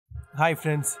Hi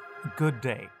friends, good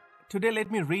day. Today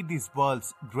let me read this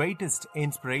world's greatest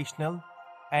inspirational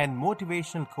and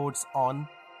motivational quotes on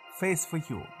Face for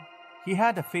You. He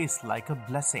had a face like a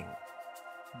blessing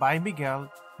by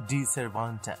Miguel de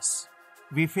Cervantes.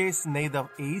 We face neither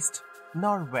east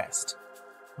nor west.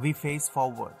 We face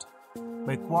forward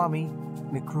by Kwame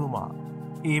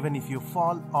Nkrumah. Even if you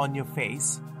fall on your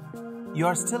face, you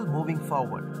are still moving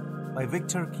forward by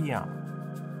Kiam.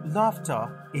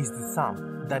 Laughter is the sun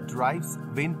that drives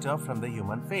winter from the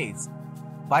human face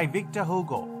by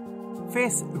Hugo.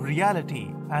 Face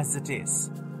reality as it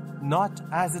is, not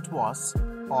as it was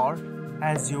or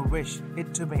as you wish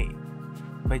it to be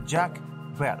by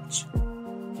Welch.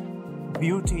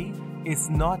 Beauty is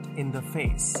not in the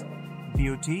face.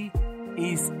 Beauty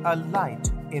is a light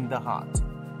in the heart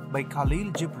by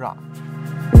Khalil Gibran.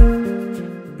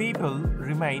 People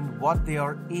remain what they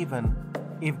are even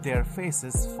if their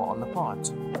faces fall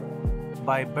apart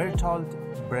by Bertolt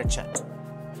Brecht.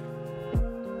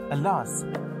 Alas,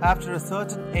 after a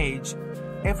certain age,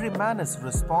 every man is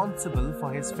responsible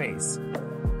for his face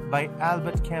by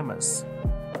Camus.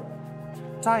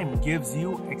 Time gives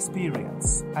you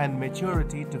experience and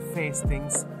maturity to face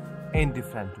things in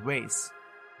different ways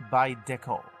by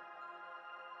Deco.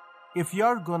 If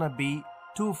you're gonna be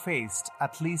two-faced,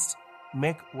 at least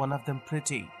make one of them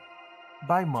pretty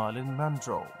by Marilyn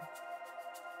Monroe.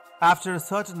 After a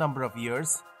certain number of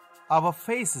years, our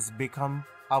faces become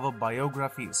our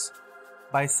biographies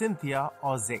by Cynthia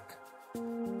Ozick.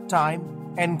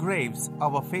 Time engraves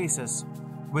our faces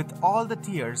with all the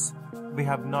tears we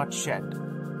have not shed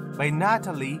by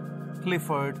Natalie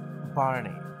Clifford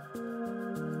Barney.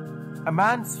 A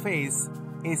man's face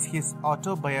is his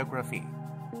autobiography.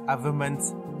 A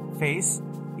woman's face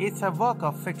is a work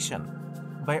of fiction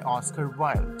by Oscar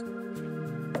Wilde.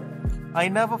 I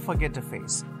never forget a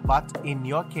face, but in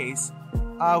your case,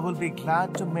 I will be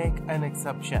glad to make an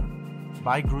exception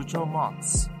by Groucho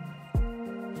Marx.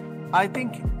 I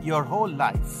think your whole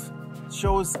life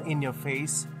shows in your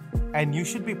face, and you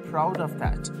should be proud of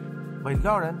that by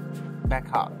Lauren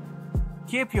Bacall.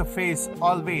 Keep your face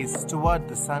always toward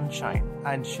the sunshine,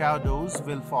 and shadows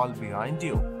will fall behind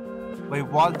you by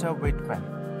Walter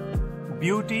Whitman.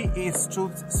 Beauty is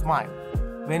truth's smile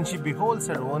when she beholds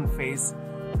her own face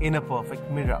in a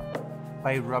perfect mirror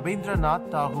by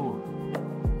Rabindranath Tagore.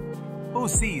 Who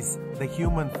sees the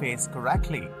human face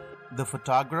correctly, the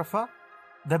photographer,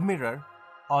 the mirror,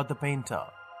 or the painter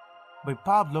by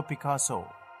Pablo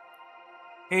Picasso.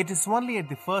 It is only at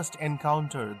the first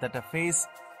encounter that a face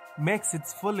makes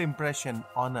its full impression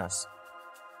on us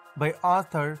by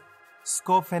Arthur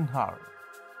Schopenhauer.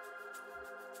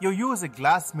 You use a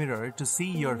glass mirror to see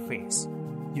your face.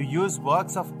 You use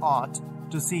works of art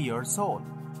to see your soul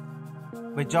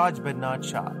by George Bernard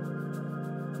Shaw.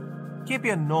 Keep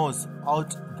your nose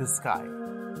out the sky.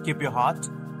 Keep your heart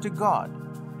to God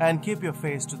and keep your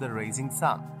face to the rising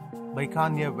sun by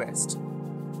Kanye West.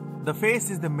 The face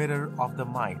is the mirror of the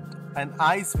mind, and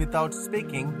eyes without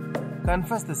speaking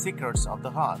confess the secrets of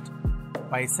the heart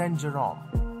by Saint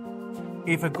Jerome.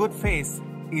 If a good face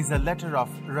is a letter of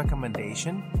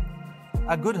recommendation,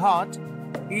 a good heart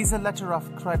is a letter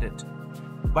of credit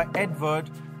by Edward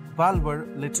Bulwer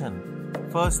Lytton,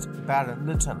 1st Baron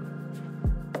Lytton.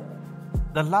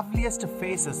 The loveliest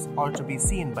faces are to be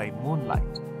seen by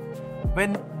moonlight,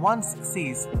 when one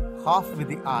sees half with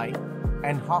the eye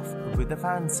and half with the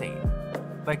fancy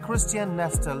by Christian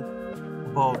Nestle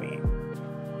Bowie.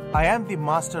 I am the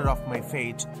master of my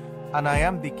fate, and I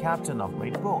am the captain of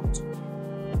my boat.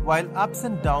 While ups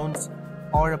and downs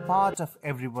are a part of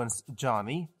everyone's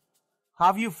journey,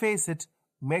 how you face it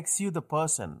makes you the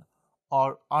person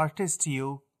or artist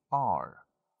you are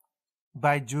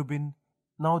by Jubin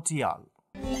Nautiyal.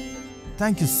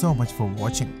 Thank you so much for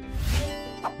watching.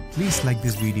 Please like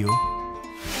this video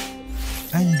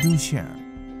and do share.